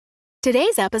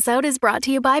Today's episode is brought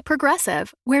to you by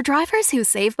Progressive, where drivers who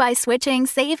save by switching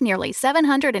save nearly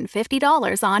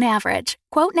 $750 on average.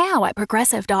 Quote now at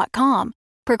Progressive.com.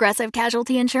 Progressive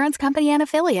Casualty Insurance Company and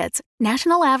Affiliates.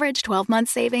 National average 12-month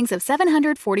savings of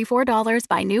 $744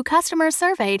 by new customers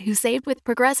surveyed who saved with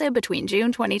Progressive between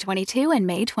June 2022 and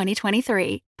May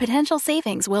 2023. Potential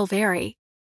savings will vary.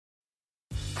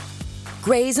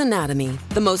 Grey's Anatomy,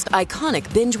 the most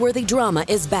iconic binge-worthy drama,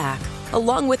 is back,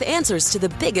 along with answers to the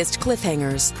biggest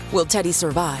cliffhangers. Will Teddy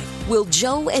survive? Will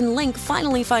Joe and Link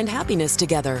finally find happiness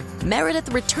together?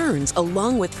 Meredith returns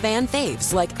along with fan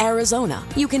faves like Arizona.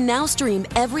 You can now stream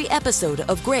every episode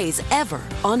of Grey's ever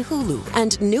on Hulu,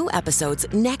 and new episodes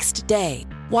next day.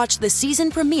 Watch the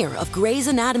season premiere of Grey's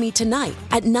Anatomy tonight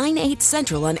at 9/8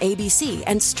 Central on ABC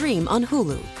and stream on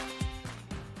Hulu.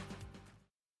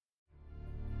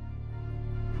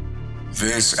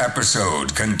 This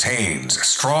episode contains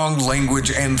strong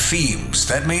language and themes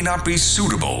that may not be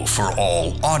suitable for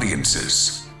all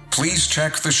audiences. Please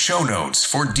check the show notes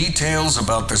for details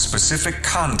about the specific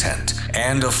content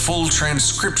and a full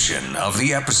transcription of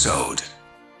the episode.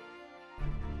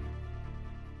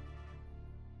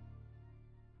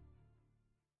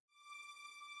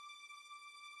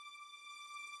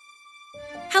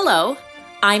 Hello,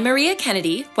 I'm Maria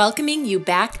Kennedy, welcoming you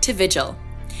back to Vigil.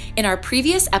 In our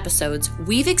previous episodes,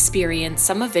 we've experienced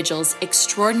some of Vigil's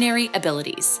extraordinary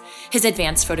abilities. His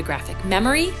advanced photographic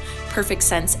memory, perfect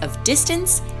sense of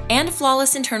distance, and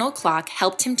flawless internal clock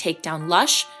helped him take down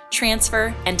Lush,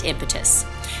 Transfer, and Impetus.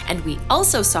 And we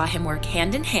also saw him work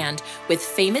hand in hand with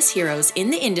famous heroes in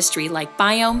the industry like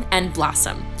Biome and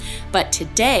Blossom. But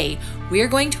today, we're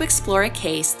going to explore a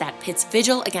case that pits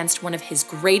Vigil against one of his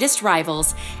greatest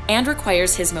rivals and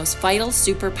requires his most vital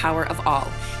superpower of all,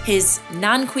 his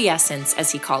non-quiescence,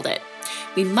 as he called it.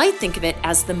 We might think of it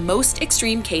as the most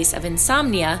extreme case of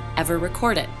insomnia ever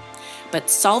recorded. But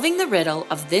solving the riddle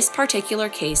of this particular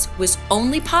case was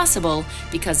only possible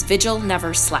because Vigil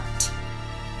never slept.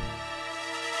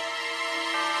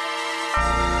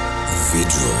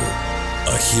 Vigil,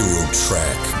 a Hero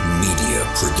Track media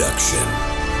production.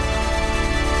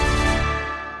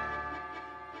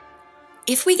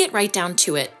 If we get right down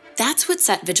to it, that's what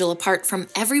set Vigil apart from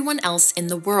everyone else in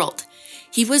the world.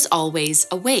 He was always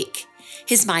awake,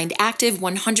 his mind active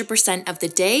 100% of the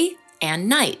day and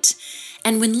night.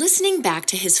 And when listening back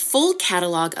to his full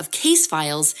catalog of case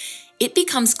files, it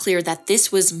becomes clear that this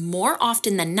was more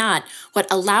often than not what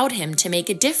allowed him to make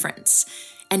a difference.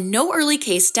 And no early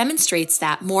case demonstrates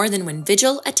that more than when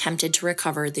Vigil attempted to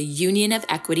recover the Union of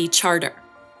Equity Charter.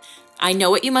 I know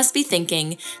what you must be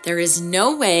thinking. There is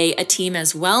no way a team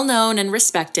as well known and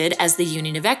respected as the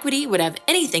Union of Equity would have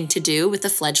anything to do with a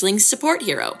fledgling support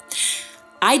hero.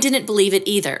 I didn't believe it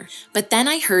either, but then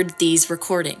I heard these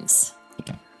recordings.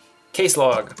 Case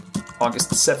log,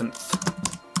 August 7th.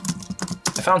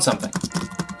 I found something,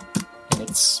 and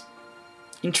it's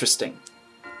interesting.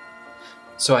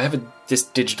 So I have this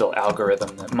digital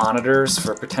algorithm that monitors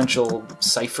for potential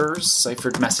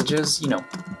ciphered messages,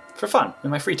 for fun, in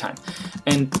my free time.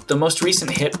 And the most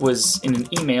recent hit was in an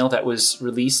email that was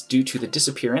released due to the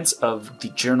disappearance of the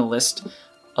journalist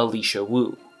Alicia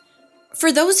Wu. For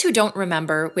those who don't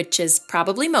remember, which is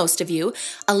probably most of you,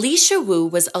 Alicia Wu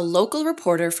was a local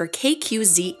reporter for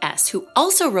KQZS who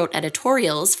also wrote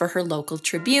editorials for her local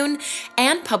Tribune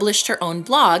and published her own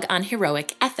blog on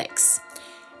heroic ethics.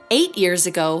 8 years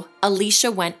ago,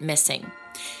 Alicia went missing.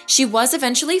 She was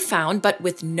eventually found, but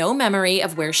with no memory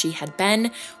of where she had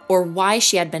been or why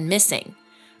she had been missing.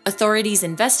 Authorities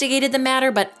investigated the matter,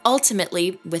 but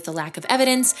ultimately, with a lack of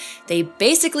evidence, they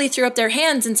basically threw up their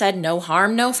hands and said no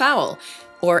harm, no foul.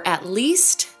 Or at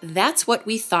least, that's what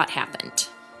we thought happened.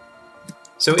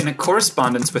 So in a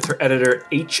correspondence with her editor,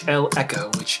 H.L.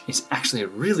 Echo, which is actually a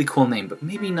really cool name, but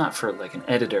maybe not for an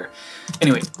editor.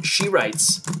 Anyway, she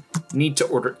writes, need to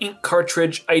order ink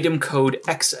cartridge, item code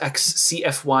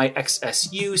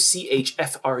XXCFYXSU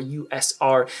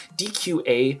CHFRUSR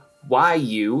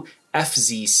DQAYU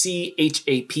FZC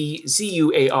HAP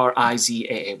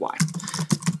ZUARIZAAY.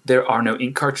 There are no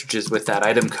ink cartridges with that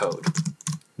item code.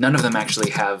 None of them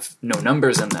actually have no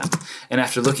numbers in them. And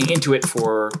after looking into it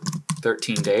for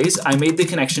 13 days, I made the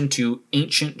connection to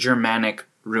ancient Germanic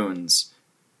runes.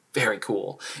 Very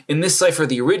cool. In this cipher,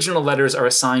 the original letters are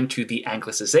assigned to the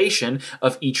anglicization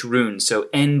of each rune. So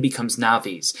N becomes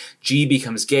Navis, G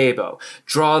becomes Gabo.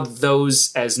 Draw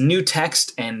those as new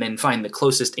text and then find the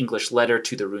closest English letter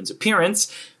to the rune's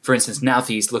appearance. For instance,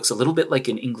 Nauthies looks a little bit like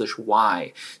an English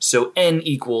Y. So N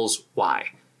equals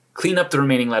Y. Clean up the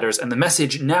remaining letters, and the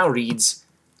message now reads,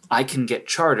 I can get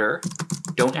charter,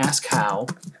 don't ask how,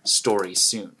 story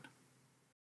soon.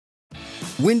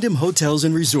 Wyndham Hotels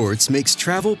and Resorts makes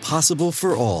travel possible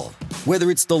for all.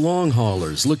 Whether it's the long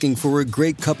haulers looking for a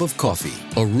great cup of coffee,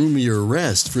 a roomier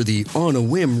rest for the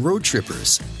on-a-whim road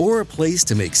trippers, or a place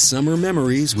to make summer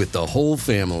memories with the whole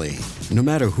family. No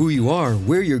matter who you are,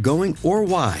 where you're going, or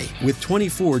why, with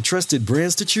 24 trusted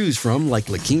brands to choose from like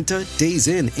La Quinta, Days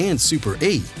Inn, and Super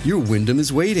 8, your Wyndham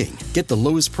is waiting. Get the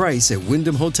lowest price at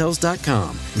WyndhamHotels.com.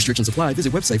 Restrictions apply.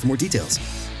 Visit website for more details.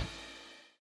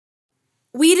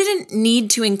 We didn't need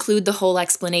to include the whole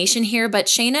explanation here, but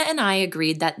Shayna and I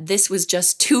agreed that this was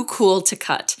just too cool to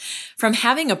cut. From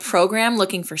having a program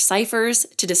looking for ciphers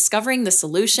to discovering the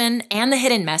solution and the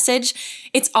hidden message,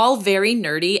 it's all very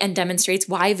nerdy and demonstrates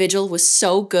why Vigil was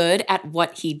so good at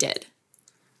what he did.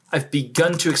 I've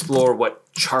begun to explore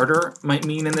what charter might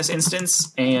mean in this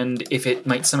instance, and if it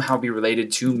might somehow be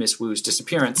related to Miss Wu's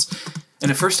disappearance. And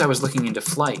at first I was looking into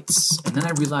flights, and then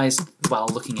I realized while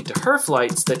looking into her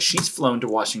flights that she's flown to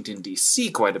Washington, D.C.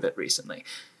 quite a bit recently.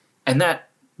 And that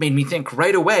made me think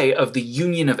right away of the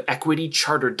Union of Equity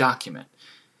charter document.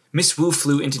 Miss Wu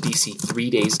flew into D.C. 3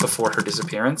 days before her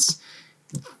disappearance.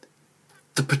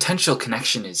 The potential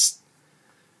connection it's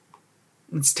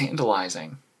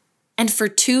tantalizing. And for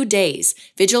 2 days,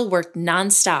 Vigil worked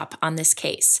nonstop on this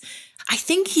case. I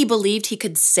think he believed he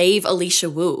could save Alicia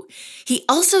Wu. He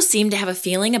also seemed to have a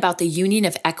feeling about the Union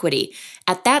of Equity,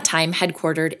 at that time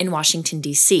headquartered in Washington,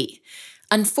 D.C.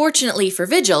 Unfortunately for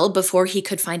Vigil, before he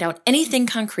could find out anything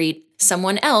concrete,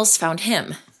 someone else found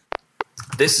him.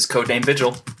 This is Codename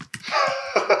Vigil.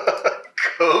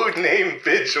 Codename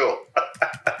Vigil.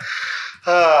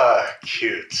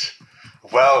 Cute.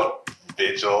 Well,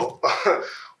 Vigil,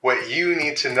 what you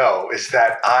need to know is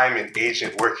that I'm an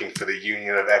agent working for the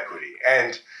Union of Equity,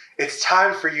 and it's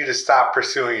time for you to stop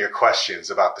pursuing your questions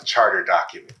about the charter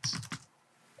documents.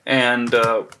 And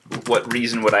what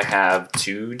reason would I have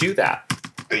to do that?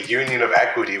 The Union of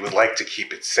Equity would like to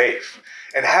keep it safe,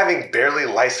 and having barely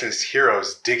licensed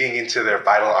heroes digging into their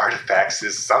vital artifacts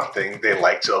is something they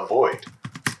like to avoid.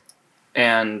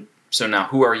 And so now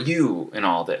who are you in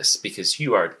all this? Because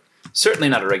you are certainly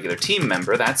not a regular team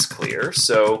member, that's clear.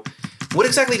 So what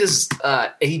exactly does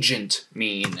agent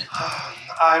mean?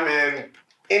 I'm an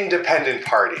independent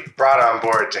party brought on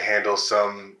board to handle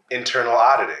some internal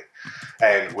auditing.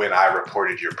 And when I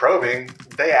reported your probing,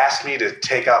 they asked me to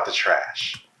take out the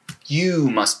trash. You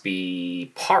must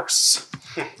be Parse.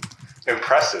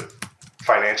 Impressive.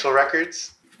 Financial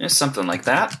records? Yeah, something like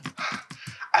that.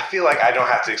 I feel like I don't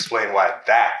have to explain why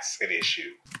that's an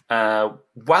issue.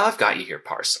 While I've got you here,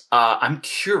 Parse, I'm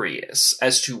curious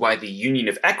as to why the Union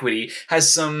of Equity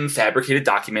has some fabricated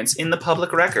documents in the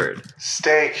public record.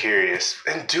 Stay curious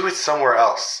and do it somewhere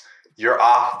else. You're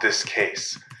off this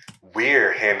case.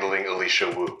 We're handling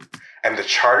Alicia Wu, and the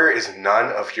charter is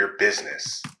none of your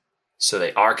business. So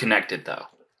they are connected, though.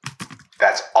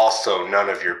 That's also none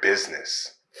of your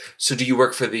business. So do you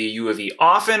work for the U of E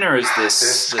often, or is this...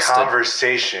 This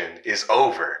conversation is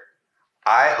over.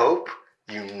 I hope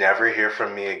you never hear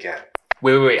from me again.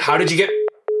 Wait. How did you get...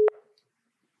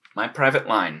 My private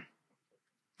line.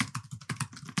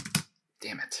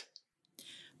 Damn it.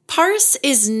 Parse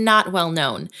is not well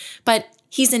known, but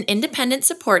he's an independent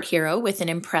support hero with an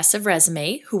impressive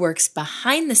resume who works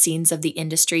behind the scenes of the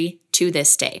industry to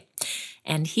this day.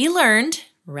 And he learned,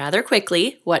 rather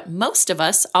quickly, what most of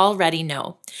us already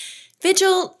know.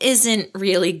 Vigil isn't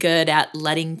really good at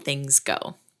letting things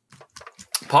go.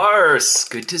 Parse,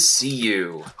 good to see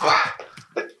you.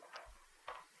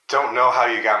 Don't know how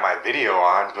you got my video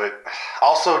on, but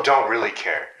also don't really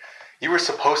care. You were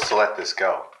supposed to let this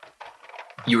go.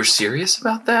 You were serious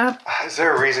about that? Is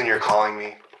there a reason you're calling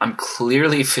me? I'm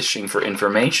clearly fishing for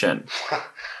information.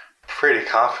 Pretty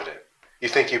confident. You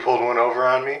think you pulled one over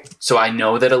on me? So I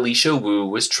know that Alicia Wu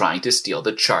was trying to steal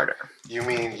the charter. You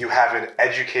mean you have an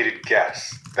educated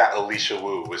guess that Alicia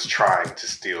Wu was trying to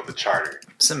steal the charter?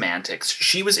 Semantics.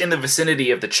 She was in the vicinity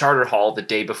of the charter hall the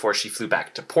day before she flew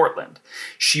back to Portland.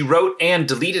 She wrote and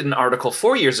deleted an article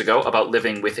 4 years ago about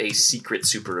living with a secret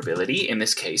super ability, in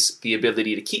this case, the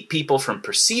ability to keep people from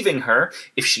perceiving her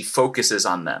if she focuses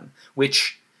on them,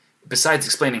 which, besides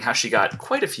explaining how she got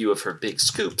quite a few of her big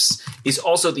scoops, is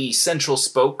also the central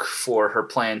spoke for her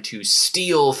plan to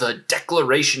steal the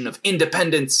Declaration of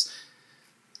Independence,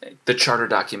 the charter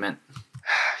document.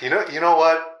 You know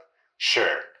what?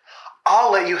 Sure.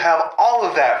 I'll let you have all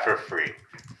of that for free.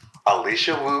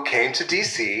 Alicia Wu came to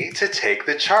DC to take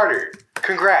the charter.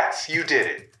 Congrats, you did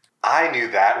it. I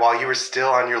knew that while you were still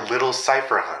on your little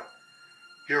cipher hunt.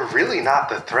 You're really not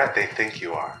the threat they think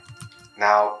you are.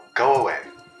 Now, go away.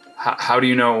 How do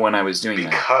you know when I was doing that?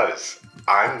 Because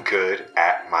I'm good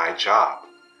at my job.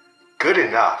 good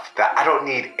enough that I don't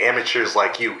need amateurs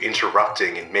like you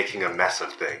interrupting and making a mess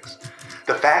of things.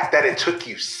 The fact that it took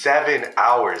you 7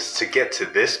 hours to get to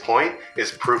this point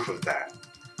is proof of that.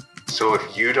 So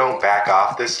if you don't back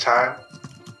off this time,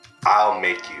 I'll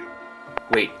make you.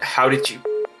 Wait, how did you...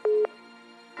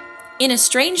 In a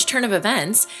strange turn of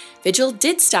events, Vigil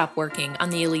did stop working on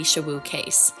the Alicia Wu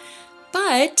case,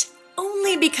 but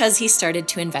only because he started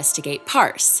to investigate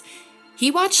Parse. He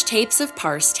watched tapes of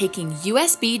Parse taking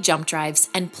USB jump drives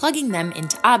and plugging them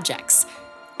into objects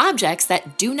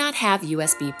that do not have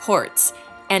USB ports.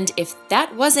 And if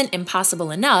that wasn't impossible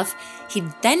enough,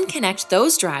 he'd then connect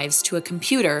those drives to a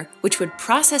computer which would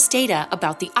process data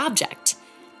about the object.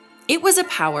 It was a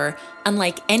power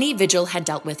unlike any Vigil had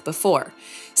dealt with before,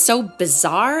 so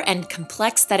bizarre and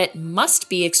complex that it must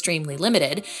be extremely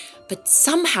limited, but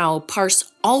somehow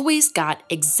Parse always got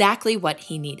exactly what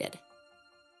he needed.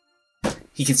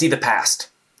 He can see the past.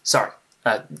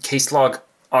 Case log,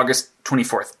 August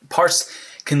 24th. Parse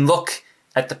can look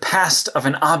at the past of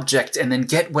an object and then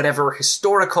get whatever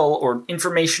historical or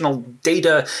informational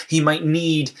data he might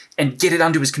need and get it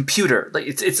onto his computer.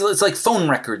 It's like phone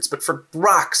records, but for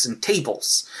rocks and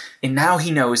tables. And now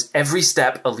he knows every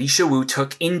step Alicia Wu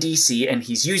took in DC, and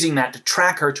he's using that to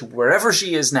track her to wherever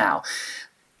she is now.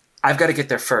 I've got to get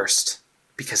there first,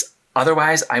 because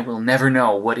otherwise I will never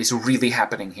know what is really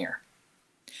happening here.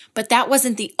 But that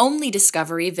wasn't the only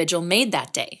discovery Vigil made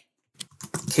that day.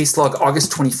 Case log,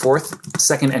 August 24th,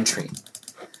 second entry.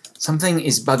 Something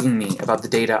is bugging me about the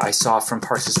data I saw from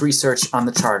Parse's research on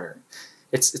the charter.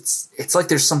 It's like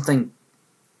there's something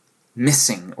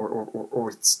missing, or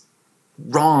it's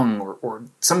wrong, or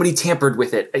somebody tampered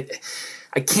with it.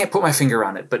 I can't put my finger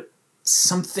on it, but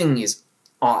something is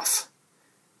off.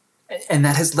 And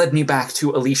that has led me back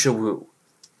to Alicia Wu.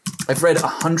 I've read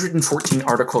 114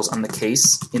 articles on the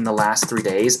case in the last 3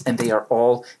 days, and they are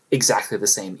all exactly the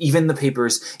same. Even the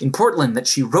papers in Portland that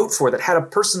she wrote for that had a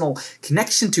personal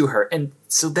connection to her. And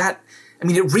so that,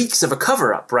 it reeks of a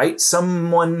cover-up, right?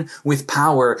 Someone with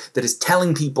power that is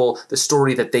telling people the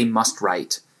story that they must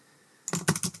write.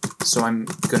 So I'm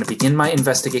going to begin my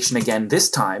investigation again, this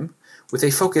time with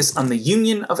a focus on the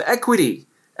Union of Equity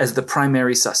as the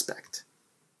primary suspect.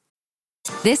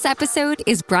 This episode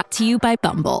is brought to you by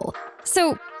Bumble.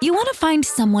 So, you want to find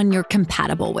someone you're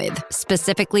compatible with,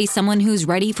 specifically someone who's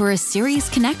ready for a serious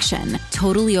connection,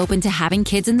 totally open to having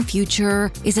kids in the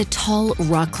future, is a tall,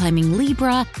 rock-climbing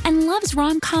Libra, and loves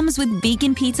rom-coms with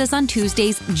vegan pizzas on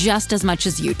Tuesdays just as much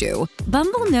as you do.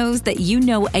 Bumble knows that you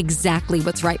know exactly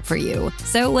what's right for you.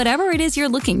 So whatever it is you're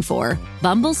looking for,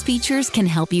 Bumble's features can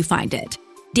help you find it.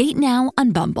 Date now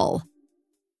on Bumble.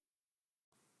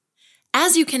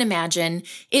 As you can imagine,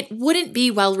 it wouldn't be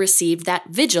well received that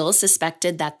Vigil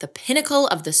suspected that the pinnacle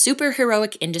of the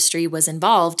superheroic industry was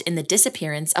involved in the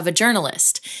disappearance of a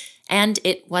journalist, and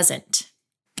it wasn't.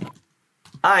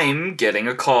 I'm getting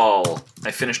a call.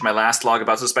 I finished my last log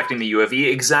about suspecting the U of E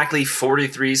exactly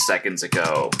 43 seconds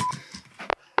ago.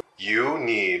 You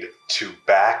need to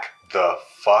back the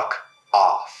fuck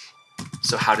off.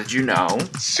 So how did you know?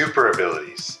 Super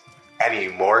abilities. Any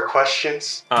more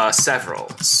questions? Several.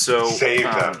 So... Save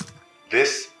them.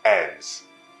 This ends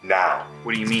now.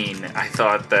 What do you mean? I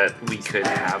thought that we could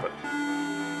have...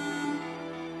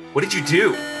 What did you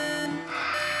do?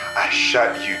 I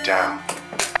shut you down.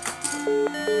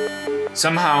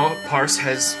 Somehow, Parse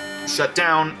has shut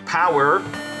down power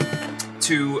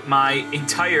to my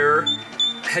entire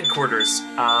headquarters.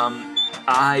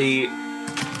 I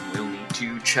will need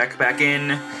to check back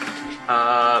in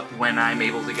when I'm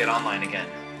able to get online again.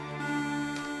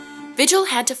 Vigil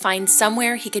had to find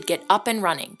somewhere he could get up and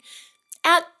running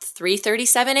at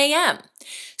 3:37 a.m.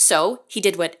 So he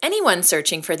did what anyone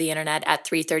searching for the internet at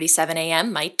 3:37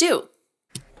 a.m. might do.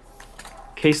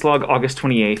 Case log, August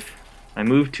 28th. I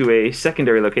moved to a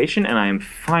secondary location, and I am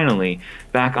finally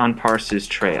back on Parse's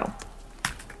trail.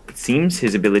 It seems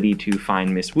his ability to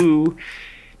find Miss Wu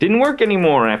didn't work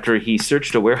anymore after he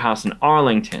searched a warehouse in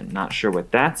Arlington. Not sure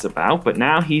what that's about, but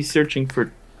now he's searching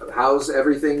for... How's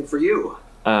everything for you?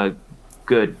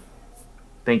 Good.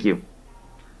 Thank you.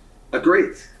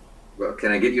 Great. Well,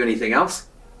 can I get you anything else?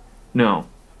 No.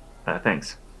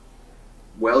 Thanks.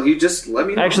 Well, you just let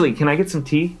me know. Actually, can I get some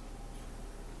tea?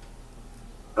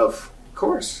 Of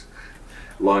course.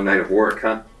 Long night of work,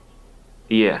 huh?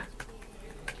 Yeah.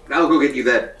 I'll go get you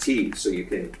that tea so you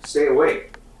can stay awake.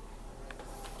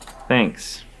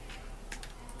 Thanks.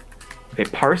 Okay,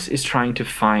 Parse is trying to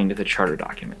find the charter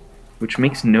document, which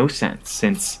makes no sense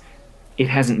since it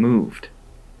hasn't moved.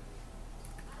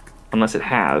 Unless it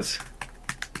has.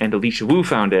 And Alicia Wu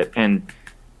found it and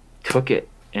took it.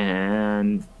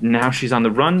 And now she's on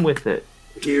the run with it.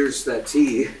 Here's that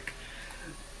tea.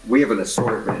 We have an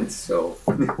assortment, so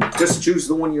just choose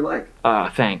the one you like.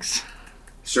 Thanks.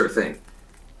 Sure thing.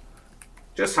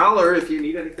 Just holler if you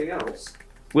need anything else.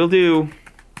 Will do.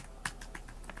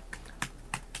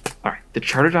 Alright, the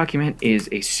charter document is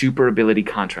a super ability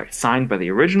contract signed by the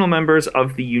original members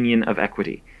of the Union of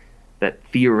Equity that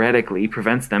theoretically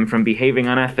prevents them from behaving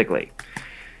unethically.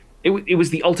 It was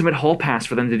the ultimate hall pass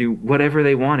for them to do whatever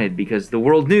they wanted because the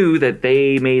world knew that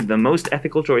they made the most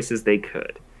ethical choices they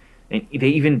could. And they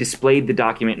even displayed the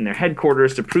document in their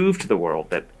headquarters to prove to the world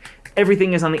that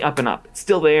everything is on the up and up. It's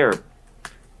still there,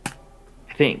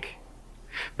 I think.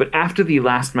 But after the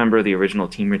last member of the original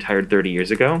team retired 30 years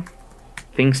ago,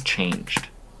 things changed.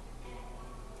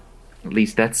 At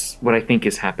least that's what I think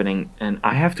is happening, and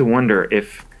I have to wonder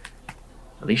if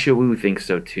Alicia Wu thinks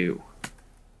so too.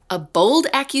 A bold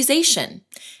accusation,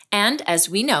 and as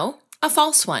we know, a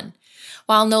false one.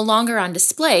 While no longer on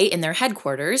display in their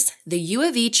headquarters, the U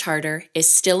of E Charter is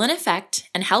still in effect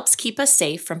and helps keep us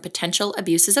safe from potential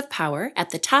abuses of power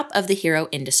at the top of the hero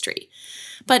industry.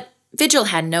 But Vigil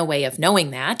had no way of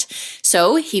knowing that,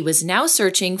 so he was now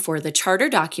searching for the charter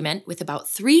document with about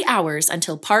 3 hours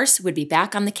until Parse would be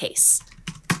back on the case.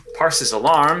 Parse's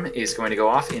alarm is going to go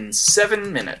off in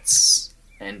 7 minutes.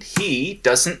 And he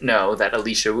doesn't know that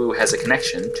Alicia Wu has a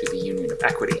connection to the Union of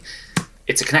Equity.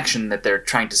 It's a connection that they're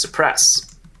trying to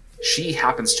suppress. She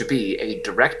happens to be a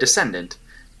direct descendant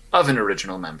of an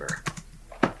original member.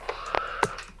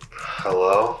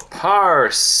 Hello?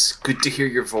 Parse, good to hear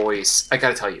your voice. I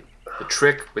gotta tell you, the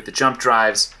trick with the jump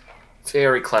drives,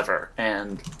 very clever.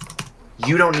 And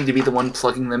you don't need to be the one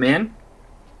plugging them in.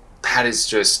 That is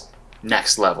just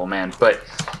next level, man. But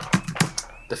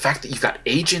the fact that you've got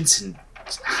agents in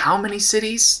how many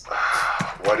cities?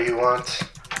 What do you want?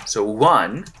 So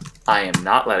 1, I am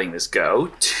not letting this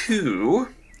go. 2,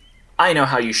 I know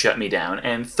how you shut me down.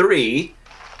 And 3,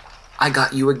 I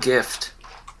got you a gift.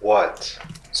 What?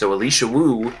 So Alicia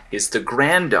Wu is the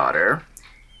granddaughter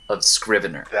of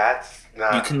Scrivener. That's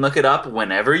not... You can look it up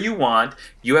whenever you want.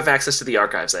 You have access to the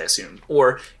archives, I assume.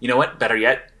 Or, you know what, better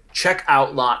yet, check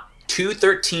out lot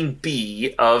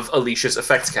 213B of Alicia's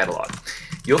effects catalog.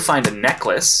 You'll find a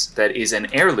necklace that is an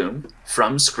heirloom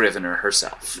from Scrivener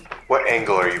herself. What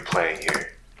angle are you playing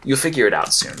here? You'll figure it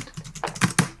out soon.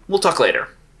 We'll talk later.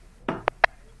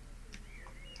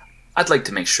 I'd like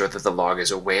to make sure that the log is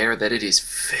aware that it is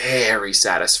very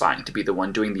satisfying to be the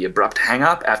one doing the abrupt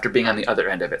hang-up after being on the other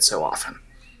end of it so often.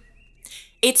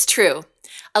 It's true.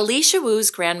 Alicia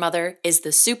Wu's grandmother is the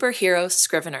superhero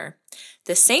Scrivener.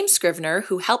 The same Scrivener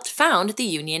who helped found the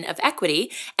Union of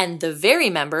Equity and the very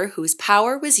member whose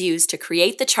power was used to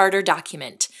create the charter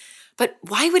document. But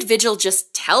why would Vigil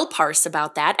just tell Parse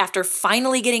about that after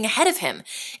finally getting ahead of him,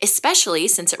 especially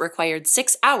since it required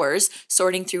 6 hours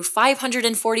sorting through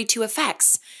 542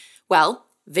 effects? Well,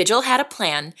 Vigil had a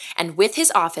plan, and with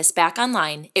his office back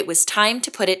online, it was time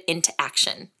to put it into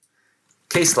action.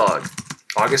 Case log,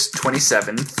 August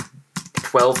 27th,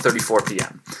 12:34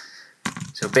 p.m.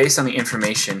 So based on the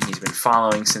information he's been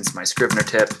following since my Scrivener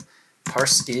tip,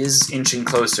 Parse is inching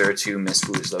closer to Miss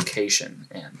Wu's location.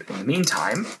 And in the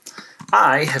meantime,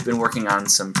 I have been working on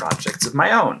some projects of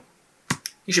my own.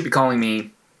 He should be calling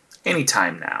me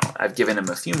anytime now. I've given him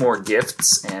a few more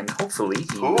gifts, and hopefully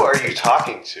he... Who are you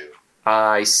talking to?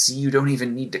 I see you don't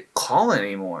even need to call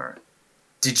anymore.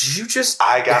 Did you just...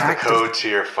 I got the code to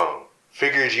your phone.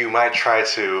 Figured you might try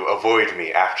to avoid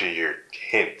me after your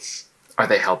hints. Are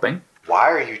they helping?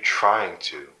 Why are you trying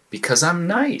to? Because I'm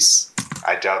nice.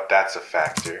 I doubt that's a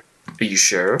factor. Are you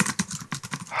sure?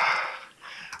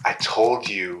 I told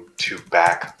you to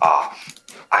back off.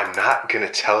 I'm not gonna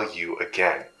tell you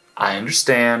again. I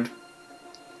understand.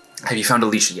 Have you found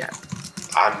Alicia yet?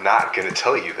 I'm not gonna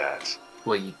tell you that.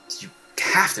 Well, you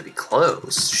have to be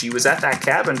close. She was at that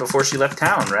cabin before she left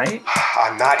town, right?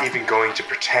 I'm not even going to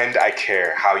pretend I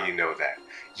care how you know that.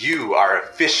 You are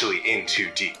officially in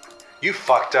too deep. You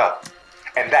fucked up.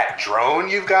 And that drone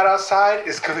you've got outside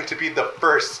is going to be the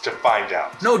first to find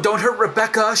out. No, don't hurt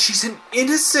Rebecca. She's an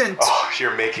innocent. Oh,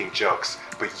 you're making jokes,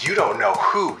 but you don't know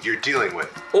who you're dealing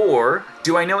with. Or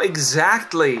do I know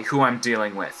exactly who I'm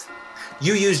dealing with?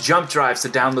 You use jump drives to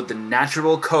download the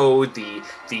natural code, the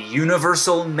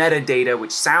universal metadata,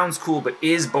 which sounds cool but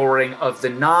is boring, of the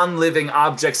non-living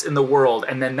objects in the world,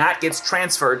 and then that gets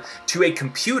transferred to a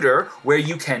computer where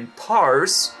you can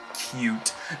parse,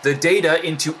 cute, the data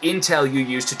into intel you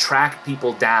use to track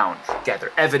people down,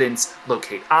 gather evidence,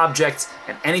 locate objects,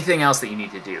 and anything else that you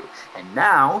need to do. And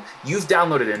now, you've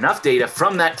downloaded enough data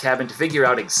from that cabin to figure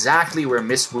out exactly where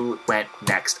Miss Wu went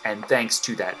next, and thanks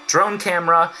to that drone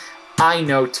camera, I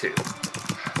know too.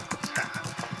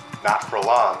 not for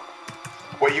long.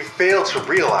 What you fail to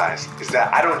realize is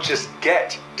that I don't just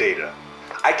get data.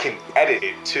 I can edit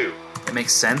it too. It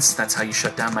makes sense. That's how you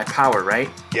shut down my power, right?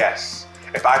 Yes.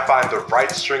 If I find the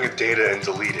right string of data and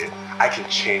delete it, I can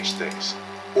change things.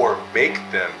 Or make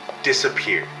them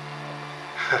disappear.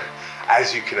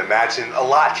 As you can imagine, a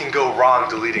lot can go wrong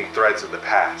deleting threads of the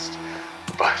past.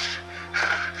 But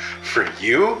for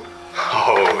you,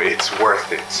 oh, it's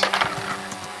worth it.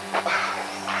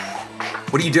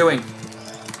 What are you doing?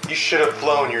 You should have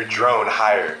flown your drone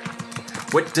higher.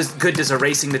 What good does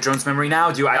erasing the drone's memory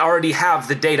now do? I already have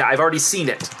the data. I've already seen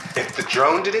it. If the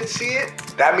drone didn't see it,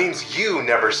 that means you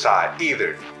never saw it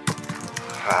either.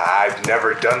 I've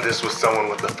never done this with someone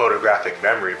with a photographic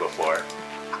memory before.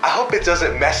 I hope it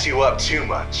doesn't mess you up too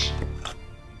much.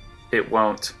 It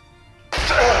won't.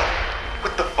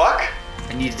 What the fuck?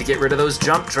 I needed to get rid of those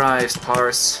jump drives,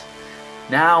 Parse.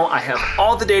 Now I have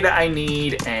all the data I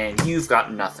need, and you've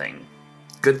got nothing.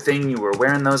 Good thing you were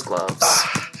wearing those gloves.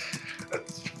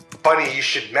 Funny you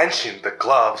should mention the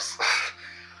gloves.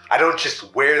 I don't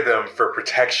just wear them for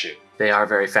protection. They are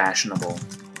very fashionable.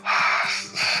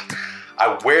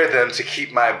 I wear them to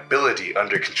keep my ability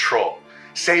under control.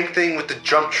 Same thing with the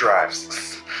jump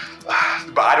drives.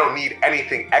 But I don't need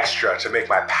anything extra to make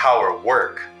my power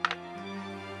work.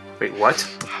 Wait, what?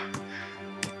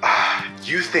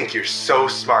 You think you're so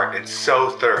smart and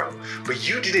so thorough, but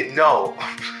you didn't know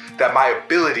that my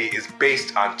ability is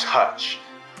based on touch.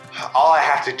 All I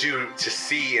have to do to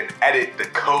see and edit the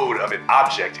code of an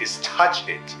object is touch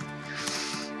it.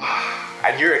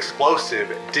 And your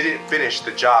explosive didn't finish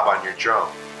the job on your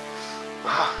drone.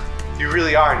 You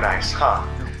really are nice, huh?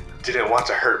 Didn't want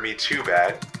to hurt me too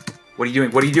bad. What are you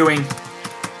doing? What are you doing?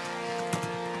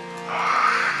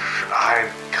 I'm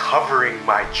covering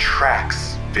my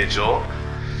tracks, Vigil.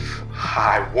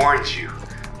 I warned you,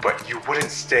 but you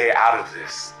wouldn't stay out of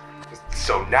this.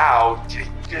 So now,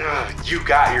 you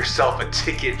got yourself a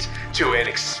ticket to an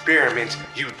experiment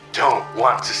you don't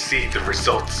want to see the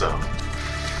results of.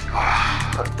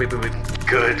 Wait.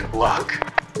 Good luck.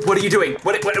 What are you doing?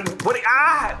 What,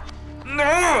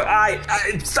 no,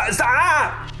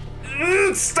 stop!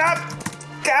 Stop!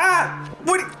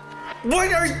 What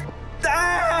are you,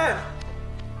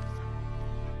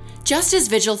 Just as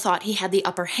Vigil thought he had the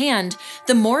upper hand,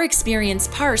 the more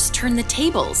experienced Parse turned the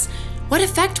tables. What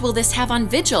effect will this have on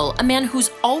Vigil, a man who's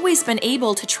always been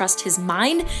able to trust his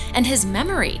mind and his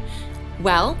memory?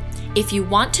 Well, if you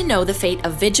want to know the fate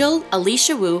of Vigil,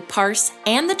 Alicia Wu, Parse,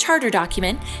 and the charter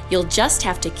document, you'll just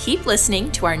have to keep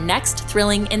listening to our next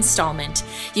thrilling installment.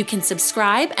 You can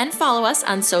subscribe and follow us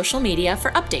on social media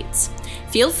for updates.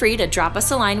 Feel free to drop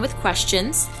us a line with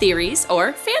questions, theories,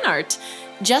 or fan art.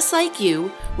 Just like you,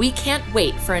 we can't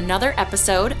wait for another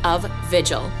episode of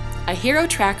Vigil, a Hero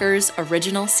Trackers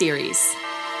original series.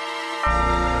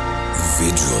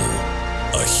 Vigil,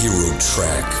 a Hero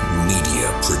Track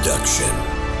media production.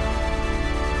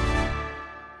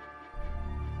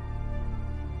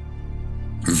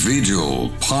 Vigil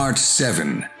Part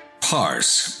 7,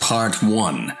 Parse Part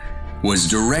 1, was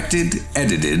directed,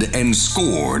 edited, and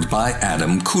scored by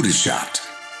Adam Kudishat.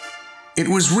 It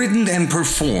was written and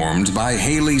performed by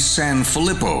Haley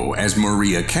Sanfilippo as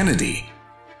Maria Kennedy,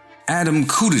 Adam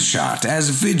Kudishat as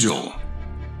Vigil,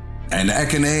 and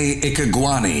Ekene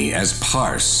Ikegwani as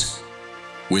Parse,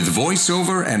 with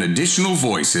voiceover and additional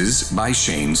voices by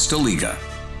Shane Staliga.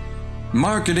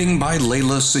 Marketing by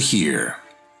Layla Sahir.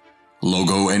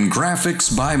 Logo and graphics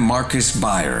by Marcus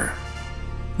Beyer.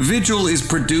 Vigil is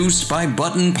produced by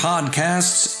Button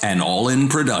Podcasts and All In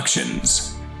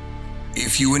Productions.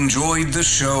 If you enjoyed the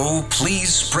show,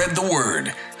 please spread the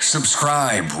word,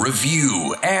 subscribe,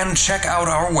 review, and check out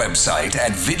our website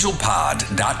at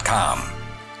vigilpod.com.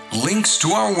 Links to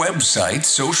our website,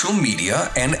 social media,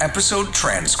 and episode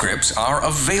transcripts are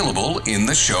available in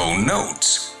the show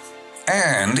notes.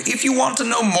 And if you want to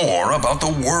know more about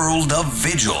the world of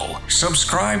Vigil,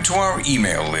 subscribe to our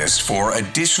email list for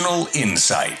additional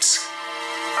insights.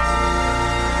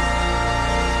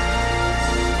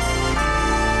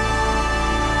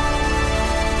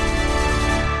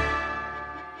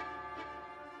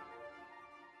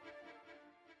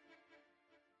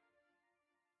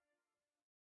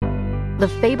 The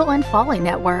Fable and Folly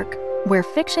Network, where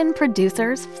fiction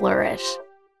producers flourish.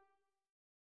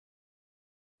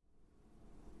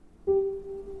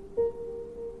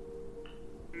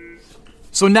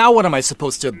 So now what am I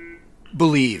supposed to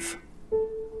believe?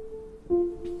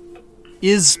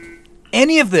 Is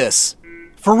any of this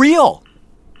for real?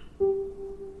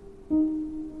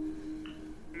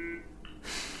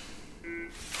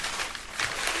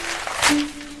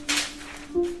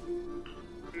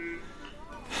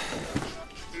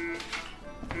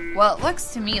 Well, it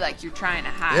looks to me like you're trying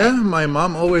to hide. Yeah, my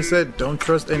mom always said don't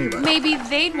trust anybody. Maybe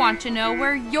they'd want to know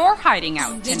where you're hiding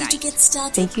out tonight.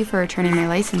 Thank you for returning my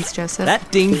license, Joseph.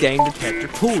 That ding-dang detector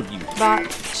fooled you.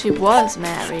 But she was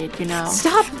married, you know.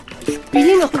 Stop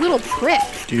being a little prick.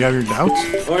 Do you have your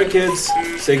doubts? All right, kids.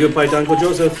 Say goodbye to Uncle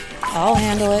Joseph. I'll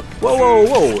handle it.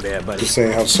 Whoa there, buddy. To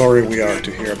say how sorry we are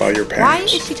to hear about your parents. Why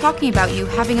is she talking about you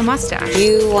having a mustache?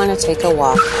 You want to take a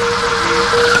walk?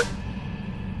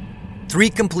 3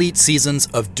 complete seasons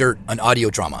of Dirt, an audio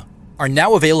drama, are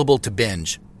now available to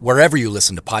binge wherever you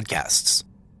listen to podcasts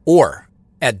or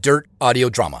at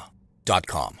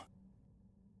dirtaudiodrama.com.